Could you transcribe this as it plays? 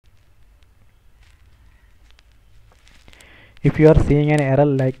If you are seeing an error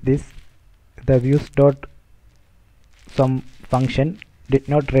like this, the views dot some function did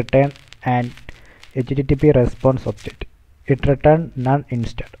not return an HTTP response object. It returned none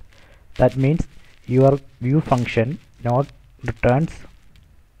instead. That means your view function not returns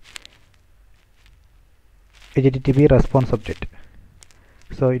HTTP response object.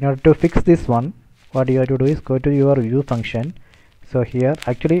 So in order to fix this one, what you have to do is go to your view function. So here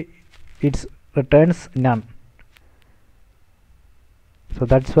actually it returns none. So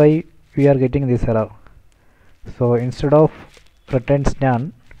that's why we are getting this error. So instead of returns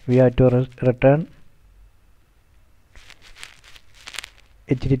none, we have to return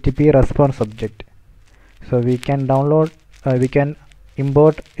HTTP response object. So we can download, we can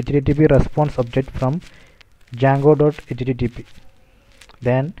import HTTP response object from Django.http.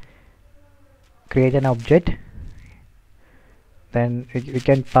 Then create an object. Then we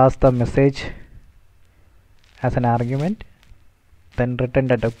can pass the message as an argument. Then return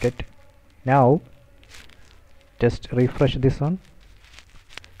that object. Now just refresh this one,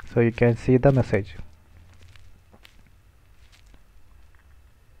 so you can see the message.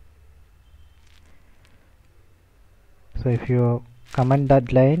 So if you comment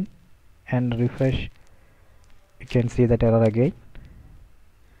that line and refresh, you can see that error again.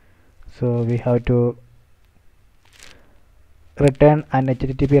 So we have to return an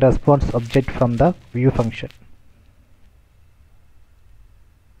HTTP response object from the view function.